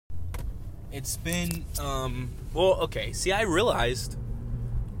It's been, well, okay. See, I realized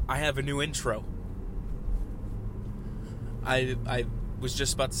I have a new intro. I was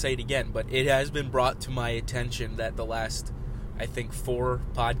just about to say it again, but it has been brought to my attention that the last, I think, 4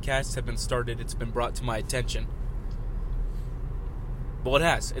 podcasts have been started. It's been brought to my attention. Well, it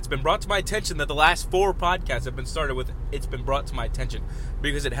has. It's been brought to my attention that the last 4 podcasts have been started with, it's been brought to my attention.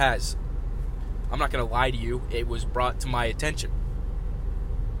 Because it has. I'm not going to lie to you. It was brought to my attention.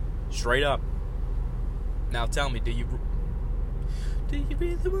 Straight up. Now tell me, do you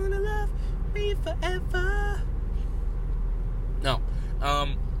really want to love me forever? No.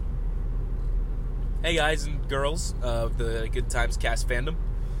 Hey guys and girls of the Good Times Cast fandom.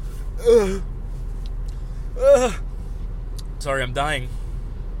 Sorry, I'm dying.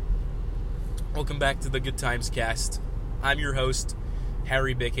 Welcome back to the Good Times Cast. I'm your host,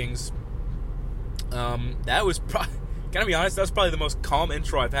 Harry Bickings. That was gotta be honest, that was probably the most calm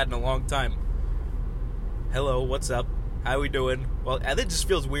intro I've had in a long time. Hello, what's up? How we doing? Well, it just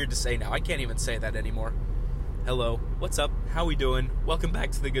feels weird to say now. I can't even say that anymore. Hello, what's up? How we doing? Welcome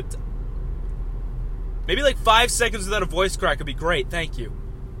back to the Good Maybe like 5 seconds without a voice crack would be great. Thank you.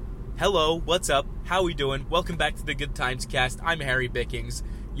 Hello, what's up? How we doing? Welcome back to the Good Times Cast. I'm Harry Bickings,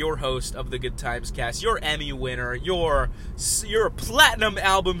 your host of the Good Times Cast, your Emmy winner, your platinum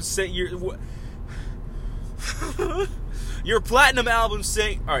album your platinum album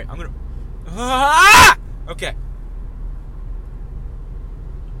sing. All right, I'm gonna. Okay.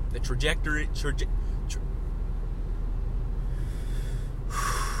 The trajectory.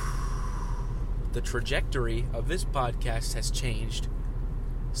 The trajectory of this podcast has changed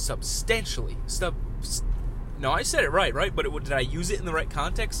substantially. No, I said it right? But did I use it in the right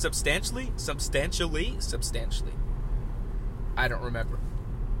context? Substantially. I don't remember.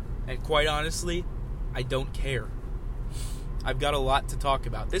 And quite honestly, I don't care. I've got a lot to talk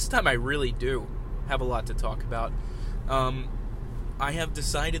about. This time I really do have a lot to talk about. I have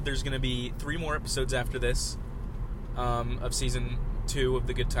decided there's going to be 3 more episodes after this of Season 2 of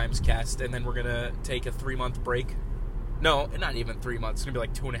the Good Times Cast, and then we're going to take a 3-month break. No, not even 3 months. It's going to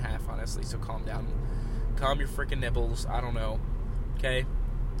be like 2.5, honestly, so calm down. Calm your freaking nipples. I don't know. Okay?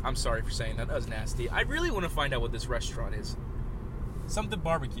 I'm sorry for saying that. That was nasty. I really want to find out what this restaurant is. Something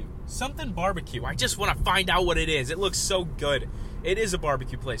barbecue. I just want to find out what it is. It looks so good. It is a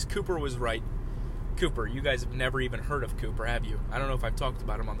barbecue place. Cooper was right. Cooper, you guys have never even heard of Cooper, have you? I don't know if I've talked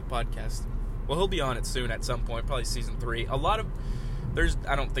about him on the podcast. Well, he'll be on it soon at some point, probably Season 3. I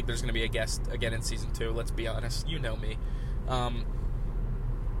don't think there's going to be a guest again in Season 2, let's be honest. You know me.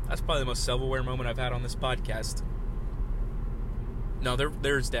 That's probably the most self-aware moment I've had on this podcast. No,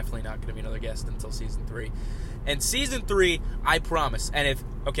 there's definitely not going to be another guest until Season 3. And Season 3, I promise. And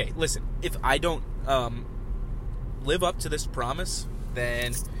if I don't live up to this promise,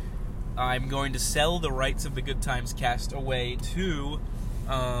 then I'm going to sell the rights of the Good Times Cast away to...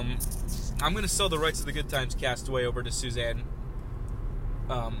 I'm going to sell the rights of the Good Times Cast away over to Suzanne.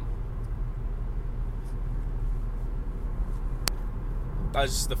 That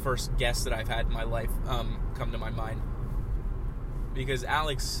was just the first guest that I've had in my life come to my mind. Because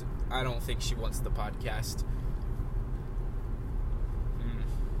Alex, I don't think she wants the podcast.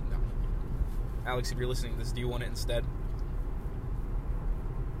 No. Alex, if you're listening to this, do you want it instead?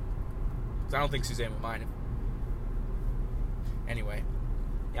 Because I don't think Suzanne would mind it. Anyway.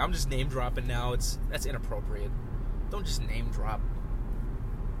 Yeah, I'm just name dropping now. That's inappropriate. Don't just name drop.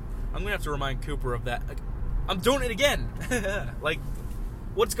 I'm going to have to remind Cooper of that. I'm doing it again. Like,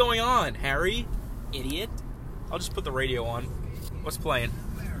 what's going on, Harry? Idiot. I'll just put the radio on. What's playing?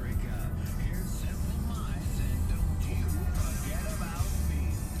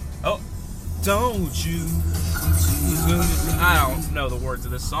 Oh, don't you? I don't know the words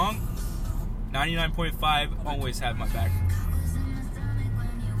of this song. 99.5, always have my back.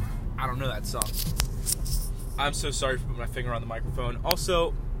 I don't know that song. I'm so sorry for putting my finger on the microphone.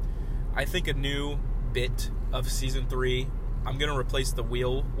 Also, I think a new bit of Season 3, I'm going to replace the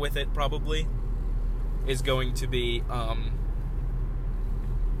wheel with it probably, is going to be,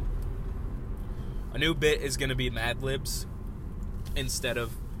 a new bit is going to be Mad Libs instead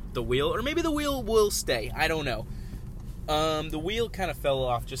of the wheel. Or maybe the wheel will stay. I don't know. The wheel kind of fell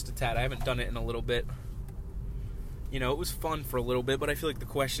off just a tad. I haven't done it in a little bit. You know, it was fun for a little bit, but I feel like the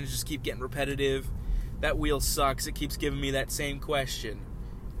questions just keep getting repetitive. That wheel sucks. It keeps giving me that same question.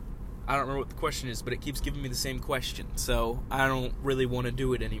 I don't remember what the question is, but it keeps giving me the same question. So I don't really want to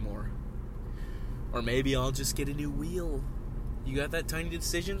do it anymore. Or maybe I'll just get a new wheel. You got that Tiny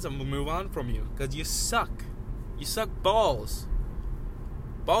Decisions? I'm going to move on from you. Because you suck. You suck balls.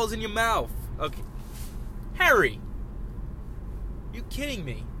 Balls in your mouth. Okay. Harry! You kidding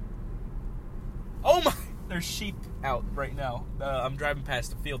me? Oh my! There's sheep out right now. I'm driving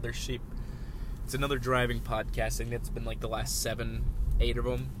past the field. There's sheep. It's another driving podcast. I think it's been like the last 7, 8 of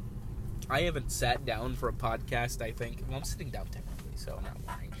them. I haven't sat down for a podcast, I think. Well, I'm sitting down technically, so I'm not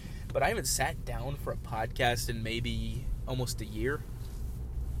lying. But I haven't sat down for a podcast in maybe almost a year.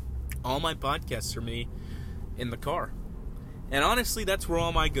 All my podcasts are me in the car. And honestly, that's where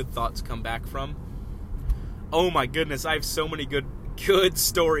all my good thoughts come back from. Oh my goodness, I have so many good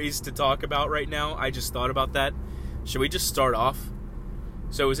stories to talk about right now. I just thought about that. Should we just start off?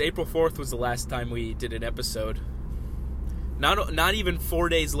 So it was April 4th was the last time we did an episode. Not even 4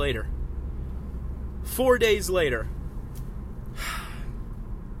 days later. 4 days later.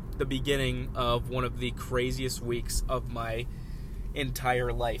 The beginning of one of the craziest weeks of my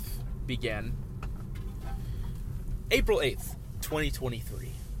entire life began. April 8th,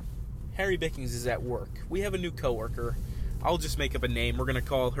 2023. Harry Bickings is at work. We have a new coworker. I'll just make up a name. We're going to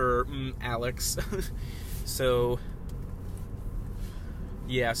call her Alex. So,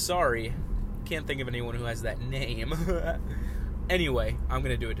 yeah, sorry. Can't think of anyone who has that name. Anyway, I'm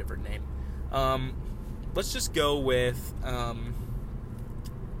going to do a different name. Let's just go with a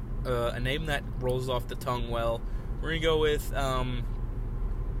name that rolls off the tongue well. We're going to go with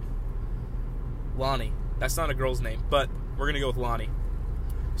Lonnie. That's not a girl's name, but we're going to go with Lonnie.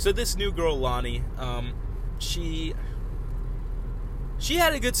 So this new girl, Lonnie, she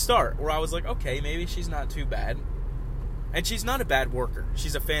had a good start where I was like, okay, maybe she's not too bad. And she's not a bad worker.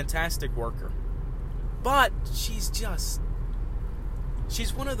 She's a fantastic worker. But she's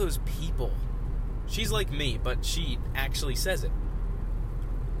one of those people. She's like me, but she actually says it.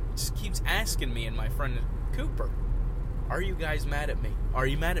 Just keeps asking me and my friend Cooper, are you guys mad at me? Are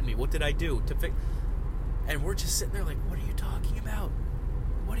you mad at me? What did I do to fix? And we're just sitting there like, what are you talking about?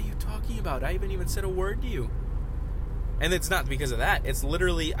 What are you talking about? I haven't even said a word to you. And it's not because of that. It's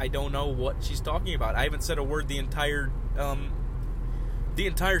literally, I don't know what she's talking about. I haven't said a word the entire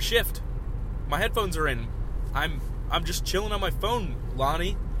shift. My headphones are in. I'm just chilling on my phone,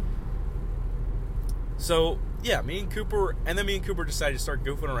 Lonnie. So, yeah, me and Cooper decided to start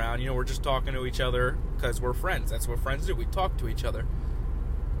goofing around. You know, we're just talking to each other because we're friends. That's what friends do. We talk to each other.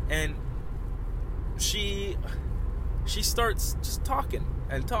 And she starts just talking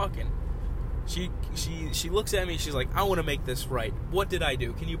and talking. She looks at me, she's like, I want to make this right. What did I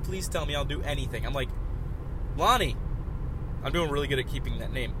do? Can you please tell me? I'll do anything. I'm like, Lonnie. I'm doing really good at keeping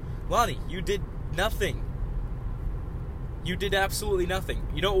that name. Lonnie, you did nothing. You did absolutely nothing.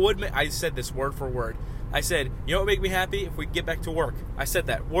 You know what would I said this word for word. I said, you know what would make me happy? If we get back to work. I said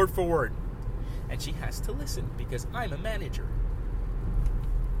that word for word. And she has to listen because I'm a manager.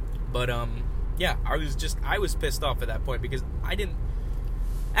 But, yeah, I was pissed off at that point because I didn't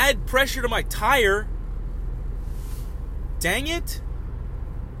add pressure to my tire. Dang it.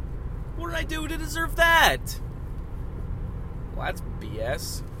 What did I do to deserve that? Well, that's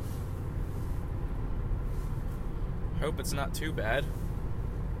BS. I hope it's not too bad.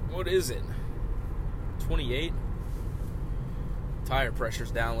 What is it? 28? Tire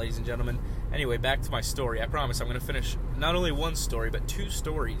pressure's down, ladies and gentlemen. Anyway, back to my story. I promise I'm going to finish not only one story, but 2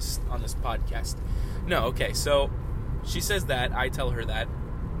 stories on this podcast. No, okay, so she says that. I tell her that.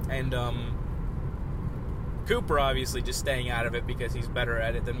 And, Cooper obviously just staying out of it because he's better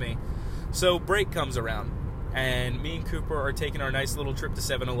at it than me. So break comes around, and me and Cooper are taking our nice little trip to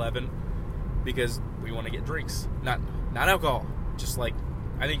 7-Eleven because we want to get drinks. Not alcohol. Just like,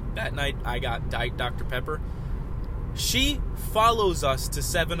 I think that night I got Diet Dr. Pepper. She follows us to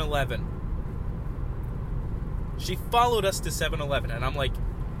 7-Eleven. She followed us to 7-Eleven, and I'm like,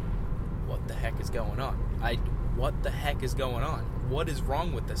 what the heck is going on? What the heck is going on? What is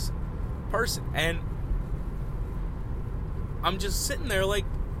wrong with this person? And I'm just sitting there like,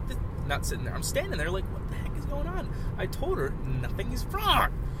 not sitting there, I'm standing there like, what the heck is going on? I told her nothing is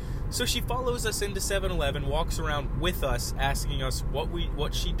wrong. So she follows us into 7-Eleven, walks around with us, asking us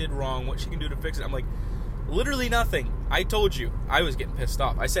what she did wrong, what she can do to fix it. I'm like, literally nothing. I told you. I was getting pissed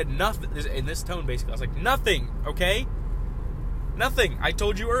off. I said nothing, in this tone basically. I was like, nothing, okay? Nothing. I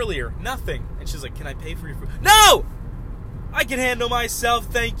told you earlier. Nothing. And she's like, can I pay for your food? No! I can handle myself,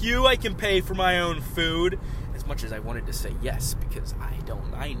 thank you. I can pay for my own food. As much as I wanted to say yes, because I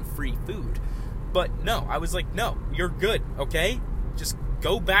don't mind free food. But no, I was like, no, you're good, okay? Just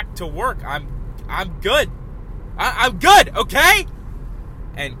go back to work. I'm good. I'm good, okay?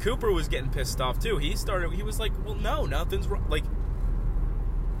 And Cooper was getting pissed off too. He was like, well, no, nothing's wrong. Like,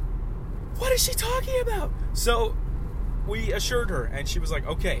 what is she talking about? So we assured her, and she was like,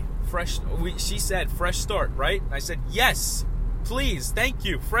 okay, she said, fresh start, right? And I said, yes, please, thank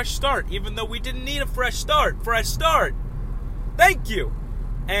you, fresh start, even though we didn't need a fresh start, thank you.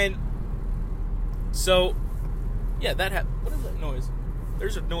 And So, yeah, what is that noise?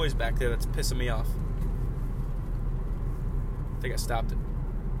 There's a noise back there that's pissing me off. I think I stopped it.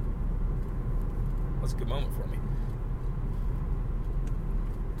 That's a good moment for me.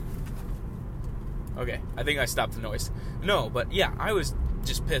 Okay, I think I stopped the noise. No, but yeah, I was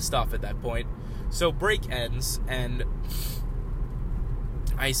just pissed off at that point. So break ends, and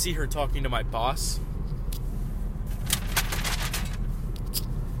I see her talking to my boss.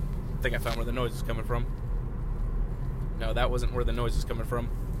 I think I found where the noise is coming from. No, that wasn't where the noise is coming from.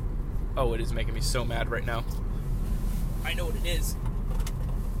 Oh, it is making me so mad right now. I know what it is.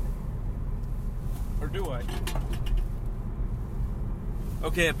 Or do I?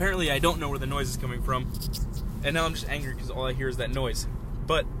 Okay, apparently I don't know where the noise is coming from. And now I'm just angry because all I hear is that noise.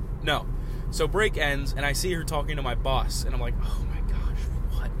 But, no. So break ends, and I see her talking to my boss. And I'm like, oh my gosh,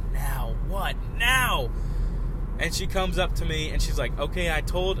 what now? What now? And she comes up to me, and she's like, okay, I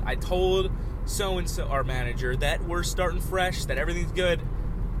told so-and-so, our manager, that we're starting fresh, that everything's good.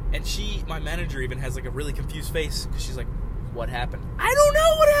 And my manager even has like a really confused face, because she's like, what happened? I don't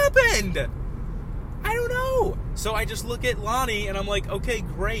know what happened! I don't know. So I just look at Lonnie, and I'm like, okay,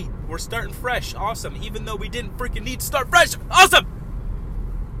 great. We're starting fresh. Awesome. Even though we didn't freaking need to start fresh. Awesome!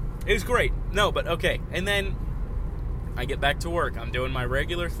 It was great. No, but okay. And then I get back to work. I'm doing my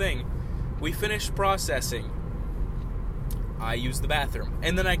regular thing. We finish processing. I use the bathroom.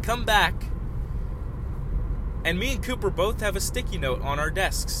 And then I come back, and me and Cooper both have a sticky note on our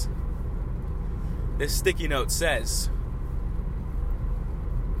desks. This sticky note says,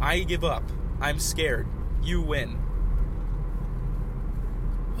 I give up. I'm scared. You win.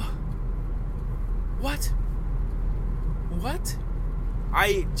 What? What?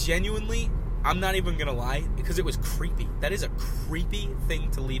 I genuinely, I'm not even gonna lie, because it was creepy. That is a creepy thing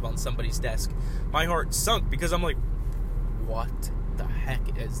to leave on somebody's desk. My heart sunk because I'm like, what the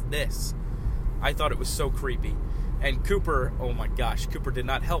heck is this? I thought it was so creepy. And Cooper, oh my gosh, Cooper did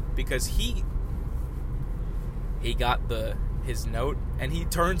not help because he got his note, and he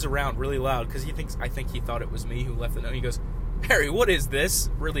turns around really loud because I think he thought it was me who left the note. He goes, Harry, what is this?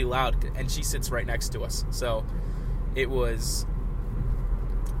 Really loud. And she sits right next to us. So it was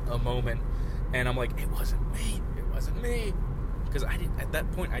a moment, and I'm like, it wasn't me. Because at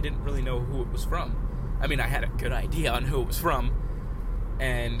that point, I didn't really know who it was from. I mean, I had a good idea on who it was from,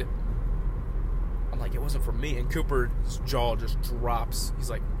 and I'm like, it wasn't from me. And Cooper's jaw just drops. He's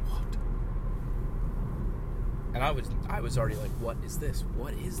like, what? And I was already like, what is this?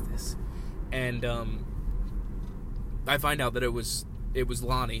 What is this? And I find out that it was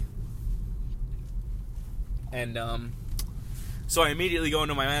Lonnie. And so I immediately go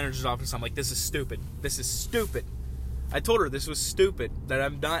into my manager's office. I'm like, this is stupid. This is stupid. I told her this was stupid, that I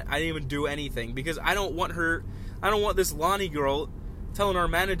didn't even do anything, because I don't want this Lonnie girl telling our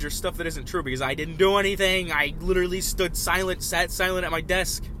manager stuff that isn't true, because I didn't do anything. I literally sat silent at my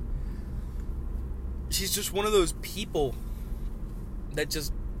desk. She's just one of those people that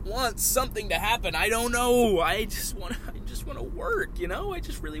just wants something to happen. I don't know. I just want to work, you know? I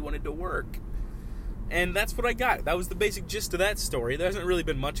just really wanted to work. And that's what I got. That was the basic gist of that story. There hasn't really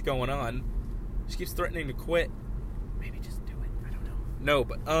been much going on. She keeps threatening to quit. Maybe just do it. I don't know. No,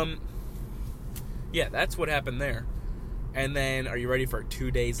 but yeah, that's what happened there. And then, are you ready for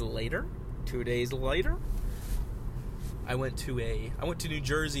 2 days later? 2 days later, I went to New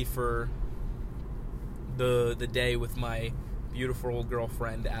Jersey for the day with my beautiful old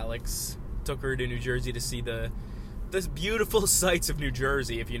girlfriend Alex. Took her to New Jersey to see the beautiful sights of New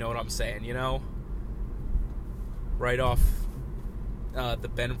Jersey, if you know what I'm saying, you know? Right off the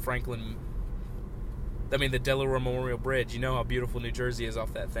Delaware Memorial Bridge. You know how beautiful New Jersey is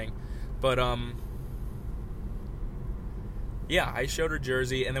off that thing. But yeah, I showed her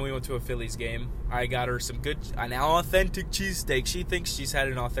Jersey, and then we went to a Phillies game. I got her an authentic cheesesteak. She thinks she's had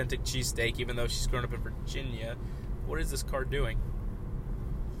an authentic cheesesteak, even though she's grown up in Virginia. What is this car doing?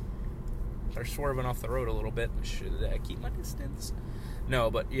 They're swerving off the road a little bit. Should I keep my distance?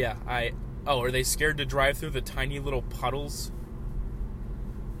 No, but yeah, are they scared to drive through the tiny little puddles?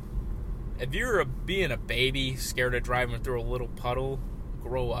 If you're being a baby, scared of driving through a little puddle,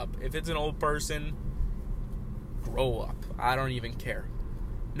 grow up. If it's an old person, grow up. I don't even care.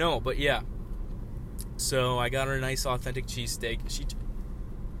 No, but yeah. So I got her a nice authentic cheesesteak.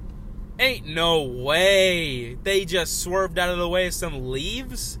 Ain't no way. They just swerved out of the way of some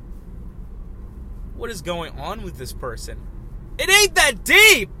leaves? What is going on with this person? It ain't that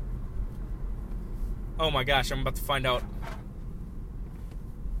deep! Oh my gosh, I'm about to find out.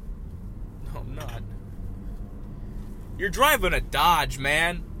 No, I'm not. You're driving a Dodge,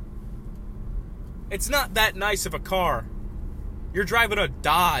 man. It's not that nice of a car. You're driving a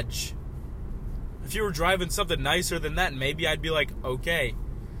Dodge. If you were driving something nicer than that, maybe I'd be like, okay.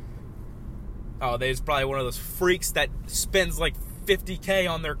 Oh, there's probably one of those freaks that spends like $50K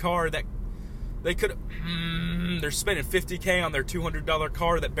on their car that they could... they're spending $50K on their $200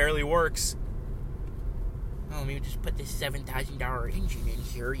 car that barely works. Oh, let me just put this $7,000 engine in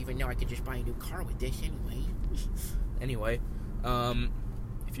here, even though I could just buy a new car with this anyway. Anyway,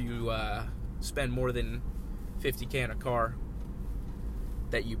 if you spend more than $50K on a car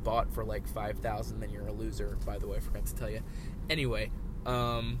that you bought for like $5,000, then you're a loser. By the way, I forgot to tell you. Anyway,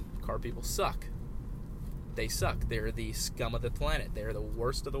 car people suck. They suck. They're the scum of the planet. They're the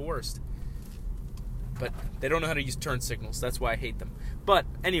worst of the worst. But they don't know how to use turn signals. That's why I hate them. But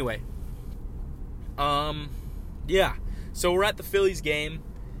anyway, yeah. So we're at the Phillies game,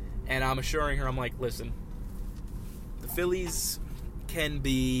 and I'm assuring her, I'm like, listen, the Phillies can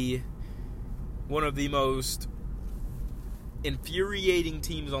be one of the most infuriating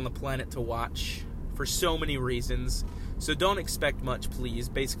teams on the planet to watch for so many reasons. So don't expect much, please.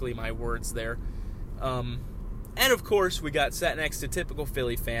 Basically my words there. And of course, we got sat next to typical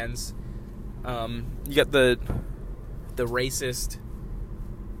Philly fans. You got the racist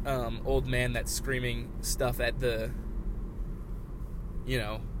old man that's screaming stuff at the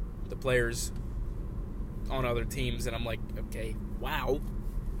players on other teams, and I'm like, okay, wow.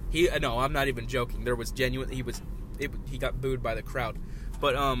 No, I'm not even joking. There was genuine. He got booed by the crowd,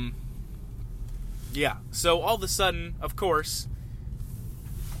 but yeah. So all of a sudden, of course,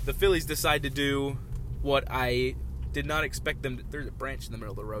 the Phillies decide to do what I did not expect them to. There's a branch in the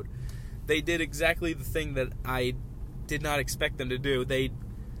middle of the road. They did exactly the thing that I did not expect them to do. They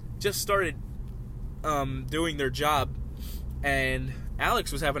just started doing their job, and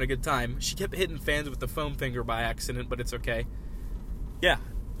Alex was having a good time. She kept hitting fans with the foam finger by accident, but it's okay. Yeah.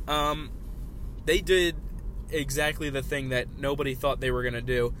 They did exactly the thing that nobody thought they were going to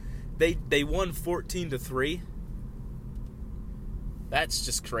do. They won 14-3. That's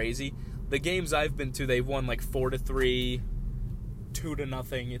just crazy. The games I've been to, they've won like 4-3,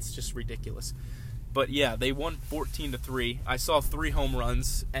 2-0. It's just ridiculous. But yeah, they won 14-3. I saw 3 home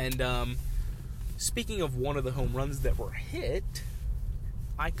runs, and speaking of one of the home runs that were hit,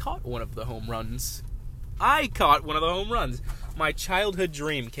 I caught one of the home runs. My childhood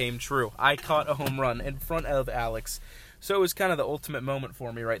dream came true. I caught a home run in front of Alex. So it was kind of the ultimate moment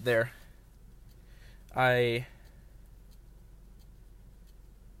for me right there. It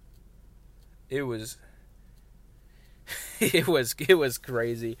was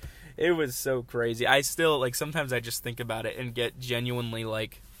crazy. It was so crazy. I still, like, sometimes I just think about it and get genuinely,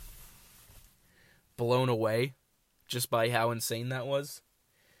 like, blown away just by how insane that was.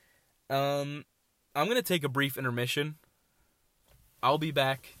 I'm going to take a brief intermission. I'll be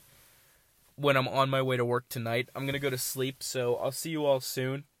back when I'm on my way to work tonight. I'm going to go to sleep, so I'll see you all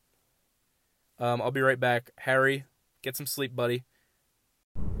soon. I'll be right back. Harry, get some sleep, buddy.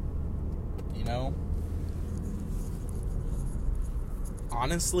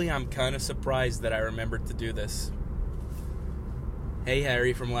 Honestly, I'm kind of surprised that I remembered to do this. Hey,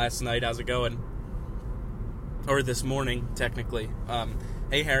 Harry from last night, how's it going? Or this morning, technically.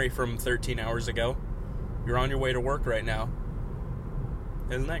 Hey, Harry from 13 hours ago. You're on your way to work right now.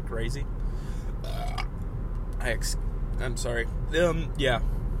 Isn't that crazy? I'm sorry. Yeah.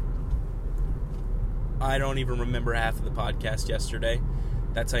 I don't even remember half of the podcast yesterday.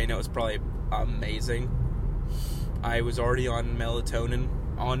 That's how you know it's probably amazing. I was already on melatonin.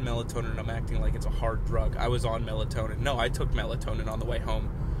 I'm acting like it's a hard drug. I was on melatonin. No, I took melatonin on the way home.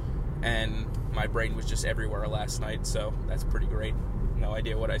 And my brain was just everywhere last night, so that's pretty great. No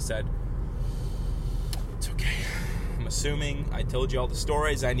idea what I said. It's okay. I'm assuming I told you all the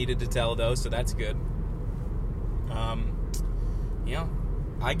stories I needed to tell, though, so that's good. Yeah,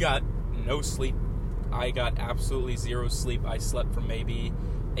 I got no sleep. I got absolutely zero sleep. I slept from maybe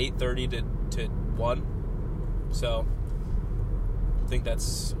 8:30 to 1. So I think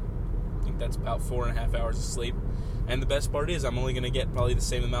that's about 4.5 hours of sleep. And the best part is I'm only going to get probably the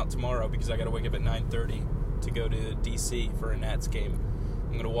same amount tomorrow because I got to wake up at 9:30 to go to D.C. for a Nats game.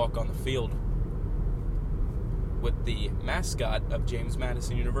 I'm going to walk on the field with the mascot of James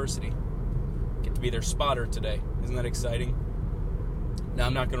Madison University. Get to be their spotter today. Isn't that exciting? Now,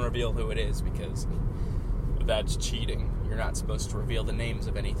 I'm not going to reveal who it is because that's cheating. You're not supposed to reveal the names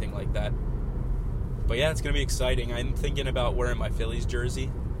of anything like that. But yeah, it's going to be exciting. I'm thinking about wearing my Phillies jersey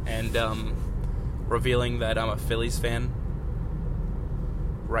and revealing that I'm a Phillies fan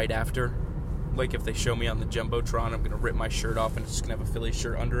right after. Like, if they show me on the Jumbotron, I'm going to rip my shirt off and just going to have a Phillies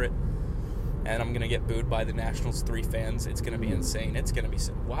shirt under it. And I'm going to get booed by the Nationals 3 fans. It's going to be insane. It's going to be...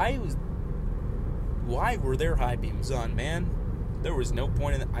 Why were their high beams on, man? There was no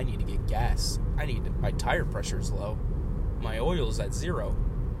point in it. I need to get gas. My tire pressure's low. My oil's at 0.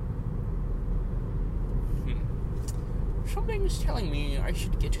 Something's telling me I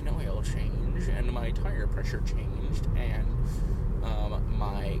should get an oil change, and my tire pressure changed, and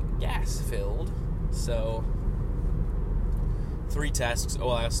my gas filled. So, 3 tasks. Oh,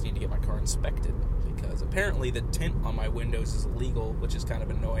 I also need to get my car inspected, because apparently the tint on my windows is illegal, which is kind of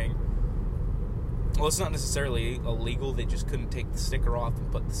annoying. Well, it's not necessarily illegal, they just couldn't take the sticker off and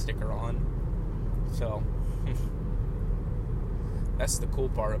put the sticker on. So, that's the cool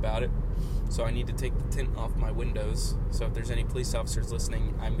part about it. So I need to take the tint off my windows. So if there's any police officers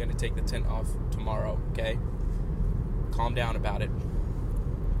listening, I'm going to take the tint off tomorrow, okay? Calm down about it.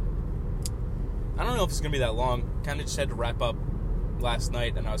 I don't know if it's going to be that long. Kind of just had to wrap up last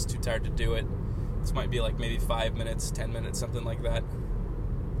night, and I was too tired to do it. This might be like maybe 5 minutes, 10 minutes, something like that.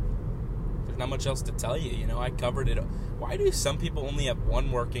 There's not much else to tell you, you know? I covered it. Why do some people only have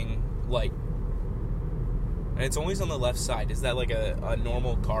one working light? And it's always on the left side. Is that like a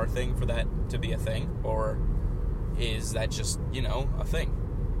normal car thing for that to be a thing? Or is that just, you know, a thing?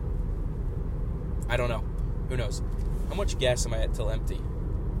 I don't know. Who knows? How much gas am I at till empty?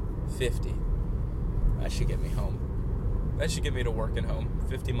 50. That should get me home. That should get me to work and home.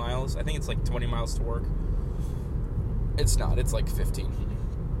 50 miles? I think it's like 20 miles to work. It's not. It's like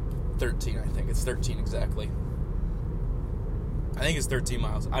 15. 13, I think. It's 13 exactly. I think it's 13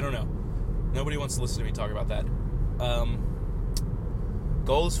 miles. I don't know. Nobody wants to listen to me talk about that.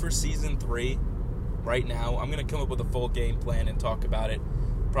 Goals for Season 3. Right now, I'm going to come up with a full game plan and talk about it.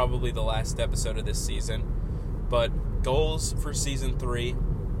 Probably the last episode of this season. But goals for Season 3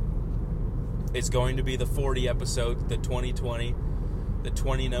 is going to be the 40 episode, the 2020, the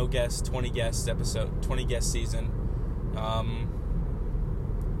 20 no guest, 20 guest episode, 20 guest season.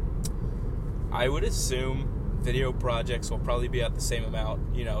 I would assume video projects will probably be at the same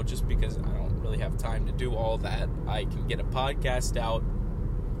amount, you know, just because I don't really have time to do all that. I can get a podcast out,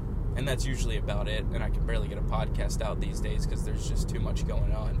 and that's usually about it, and I can barely get a podcast out these days because there's just too much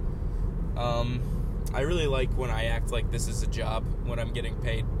going on. I really like when I act like this is a job, when I'm getting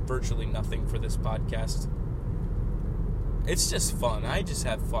paid virtually nothing for this podcast. It's just fun. I just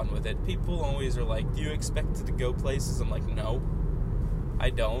have fun with it. People always are like, do you expect it to go places? I'm like, no, I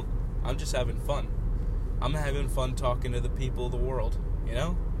don't. I'm just having fun. I'm having fun talking to the people of the world, you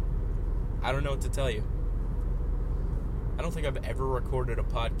know? I don't know what to tell you. I don't think I've ever recorded a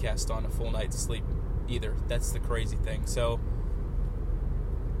podcast on a full night's sleep either. That's the crazy thing. So,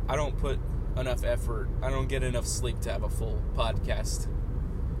 I don't put enough effort. I don't get enough sleep to have a full podcast.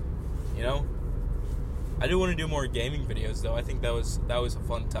 You know? I do want to do more gaming videos, though. I think that was a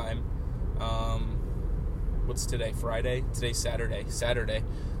fun time. What's today? Friday? Today's Saturday. Saturday.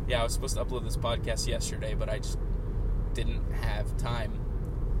 Yeah, I was supposed to upload this podcast yesterday, but I just didn't have time.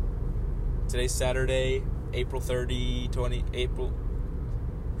 Today's Saturday, April 30, 20, April...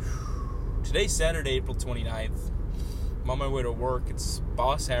 Today's Saturday, April 29th. I'm on my way to work. It's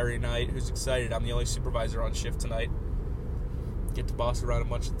Boss Harry night. Who's excited? I'm the only supervisor on shift tonight. Get to boss around a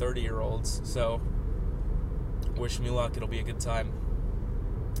bunch of 30-year-olds, so wish me luck. It'll be a good time.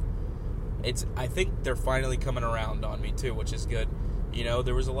 I think they're finally coming around on me, too, which is good. You know,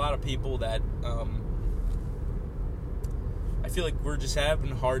 there was a lot of people that, I feel like we're just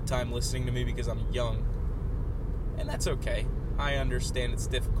having a hard time listening to me because I'm young. And that's okay. I understand it's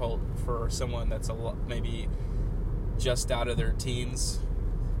difficult for someone that's maybe just out of their teens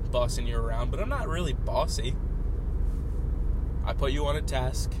bossing you around, but I'm not really bossy. I put you on a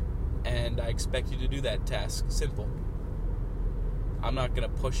task, and I expect you to do that task. Simple. I'm not going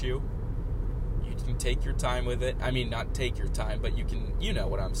to push you. You can take your time with it. I mean, not take your time, but you know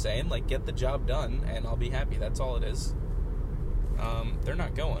what I'm saying. Like, get the job done, and I'll be happy. That's all it is. They're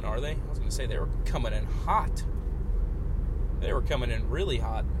not going, are they? I was going to say they were coming in hot. They were coming in really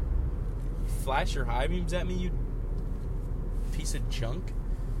hot. Flash your high beams at me, you piece of junk.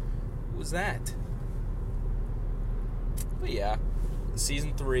 What was that? But yeah,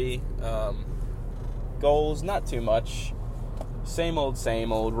 Season 3, goals, not too much. Same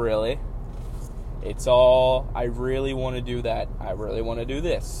old, really. It's all, I really want to do that. I really want to do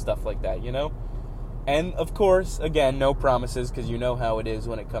this. Stuff like that, you know? And, of course, again, no promises, because you know how it is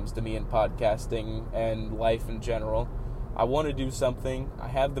when it comes to me and podcasting and life in general. I want to do something. I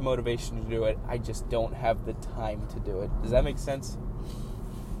have the motivation to do it. I just don't have the time to do it. Does that make sense?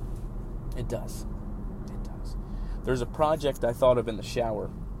 It does. It does. There's a project I thought of in the shower,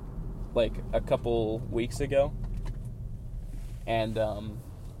 like, a couple weeks ago. And,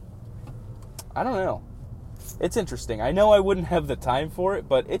 I don't know. It's interesting. I know I wouldn't have the time for it,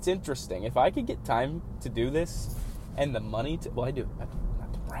 but it's interesting. If I could get time to do this, and the money to, well, I do,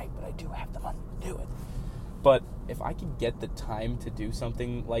 not to brag, but I do have the money to do it. But if I could get the time to do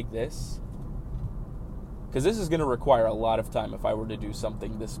something like this, because this is going to require a lot of time if I were to do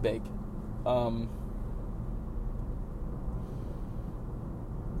something this big.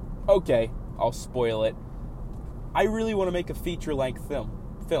 Okay, I'll spoil it. I really want to make a feature-length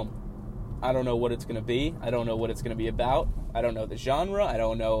film. I don't know what it's going to be. I don't know what it's going to be about. I don't know the genre. I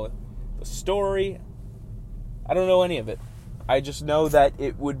don't know the story. I don't know any of it. I just know that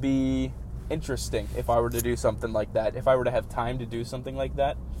it would be interesting if I were to do something like that. If I were to have time to do something like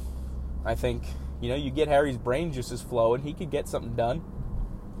that, I think, you get Harry's brain juices flowing. He could get something done.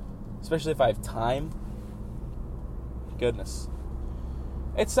 Especially if I have time. Goodness.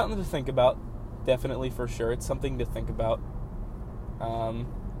 It's something to think about. Definitely, for sure. It's something to think about. I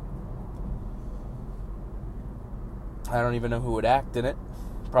don't even know who would act in it.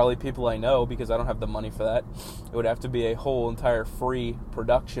 Probably people I know, because I don't have the money for that. It would have to be a whole entire free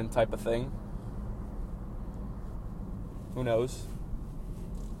production type of thing. Who knows?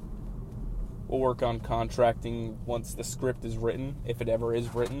 We'll work on contracting once the script is written, if it ever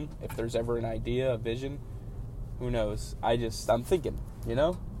is written, if there's ever an idea, a vision. Who knows? I'm thinking,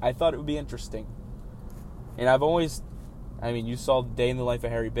 I thought it would be interesting. And you saw Day in the Life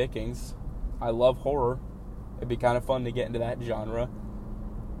of Harry Bickings. I love horror. It'd be kind of fun to get into that genre.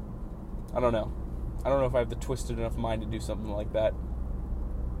 I don't know if I have the twisted enough mind to do something like that.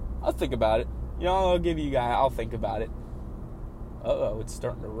 I'll think about it. I'll give you guys, I'll think about it. Uh-oh, it's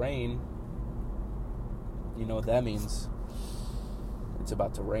starting to rain. You know what that means. It's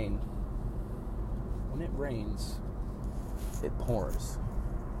about to rain. When it rains, it pours.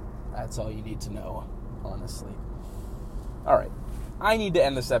 That's all you need to know, honestly. Alright, I need to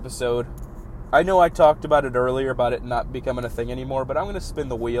end this episode. I know I talked about it earlier, about it not becoming a thing anymore, but I'm going to spin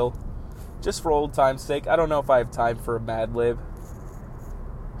the wheel, just for old time's sake. I don't know if I have time for a Mad Lib.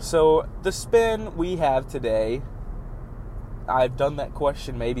 So, the spin we have today, I've done that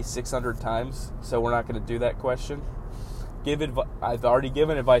question maybe 600 times, so we're not going to do that question. I've already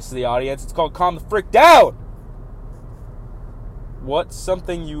given advice to the audience. It's called Calm the Frick Down! What's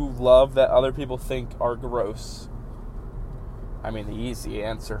something you love that other people think are gross? The easy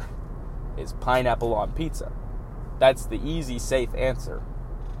answer is pineapple on pizza. That's the easy, safe answer,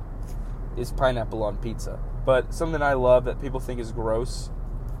 is pineapple on pizza. But something I love that people think is gross,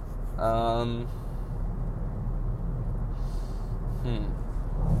 I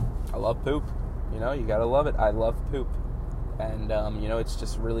love poop. You gotta love it. I love poop. And, it's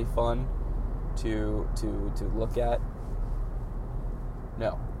just really fun to look at.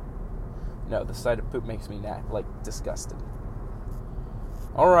 No, the sight of poop makes me disgusted.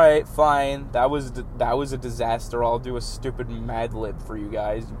 Alright, fine. That was a disaster. I'll do a stupid Mad Lib for you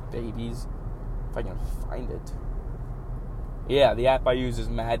guys, you babies. If I can find it. Yeah, the app I use is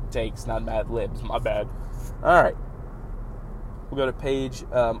Mad Takes, not Mad Libs. My bad. Alright. We'll go to page,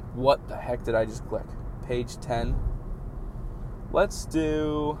 what the heck did I just click? Page 10. Let's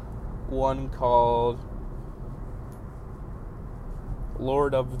do one called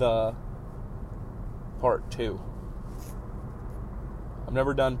Lord of the Part 2. I've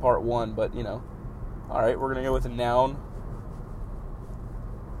never done Part 1, but, Alright, we're going to go with a noun.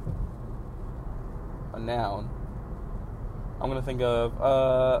 A noun. I'm going to think of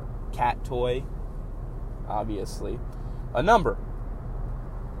a cat toy, obviously. A number.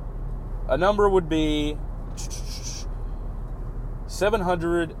 A number would be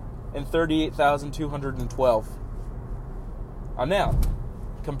 738,212. A noun.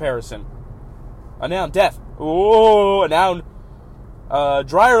 Comparison. A noun. Death. Oh, a noun.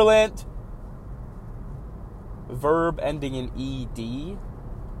 Dryerland. Verb ending in ed.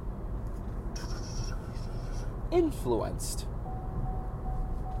 Influenced.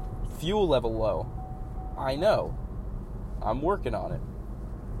 Fuel level low. I know. I'm working on it.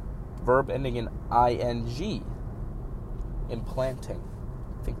 Verb ending in ing. Implanting.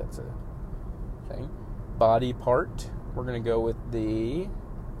 I think that's a thing. Body part. We're going to go with the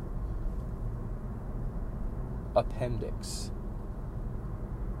appendix.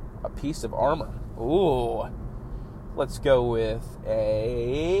 A piece of armor. Ooh. Let's go with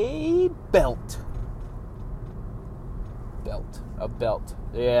a belt. A belt.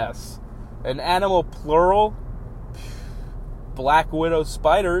 Yes. An animal plural. Black widow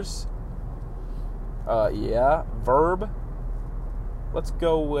spiders. Yeah. Verb. Let's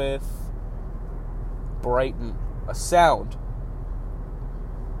go with brighten. A sound.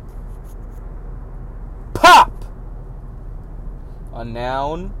 Pop! A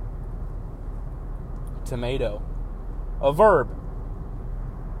noun. Tomato. A verb.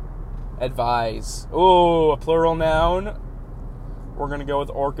 Advise. Oh, a plural noun. We're going to go with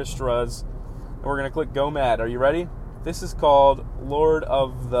orchestras. And we're going to click Go Mad. Are you ready? This is called Lord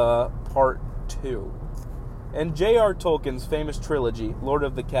of the Part 2. In J.R. Tolkien's famous trilogy, Lord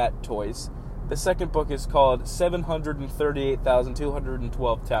of the Cat Toys, the second book is called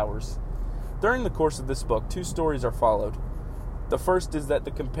 738,212 Towers. During the course of this book, 2 stories are followed. The first is that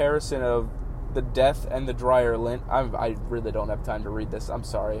the comparison of the death and the dryer lint. I really don't have time to read this. I'm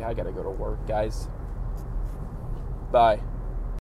sorry. I gotta go to work, guys. Bye.